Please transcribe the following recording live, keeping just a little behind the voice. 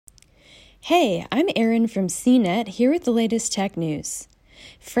Hey, I'm Erin from CNET here with the latest tech news.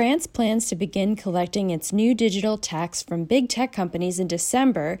 France plans to begin collecting its new digital tax from big tech companies in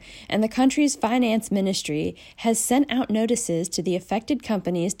December, and the country's finance ministry has sent out notices to the affected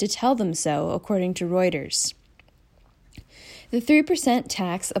companies to tell them so, according to Reuters. The 3%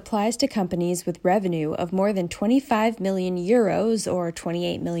 tax applies to companies with revenue of more than 25 million euros or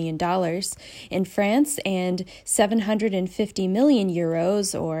 $28 million in France and 750 million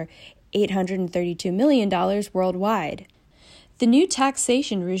euros or $832 million worldwide. The new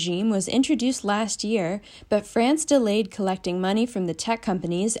taxation regime was introduced last year, but France delayed collecting money from the tech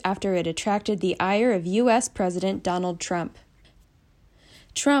companies after it attracted the ire of U.S. President Donald Trump.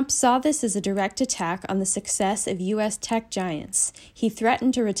 Trump saw this as a direct attack on the success of U.S. tech giants. He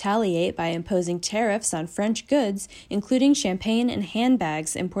threatened to retaliate by imposing tariffs on French goods, including champagne and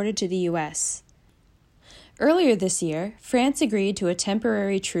handbags imported to the U.S. Earlier this year, France agreed to a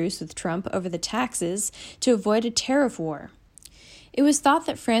temporary truce with Trump over the taxes to avoid a tariff war. It was thought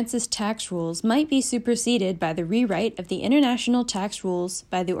that France's tax rules might be superseded by the rewrite of the international tax rules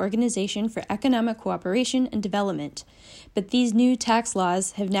by the Organization for Economic Cooperation and Development. But these new tax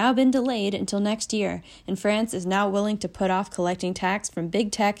laws have now been delayed until next year, and France is now willing to put off collecting tax from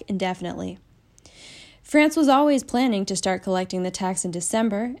big tech indefinitely. France was always planning to start collecting the tax in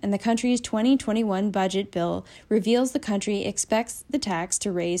December, and the country's 2021 budget bill reveals the country expects the tax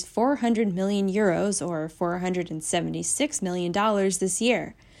to raise 400 million euros or $476 million this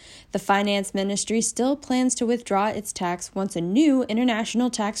year. The finance ministry still plans to withdraw its tax once a new international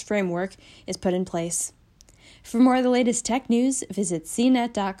tax framework is put in place. For more of the latest tech news, visit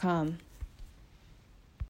cnet.com.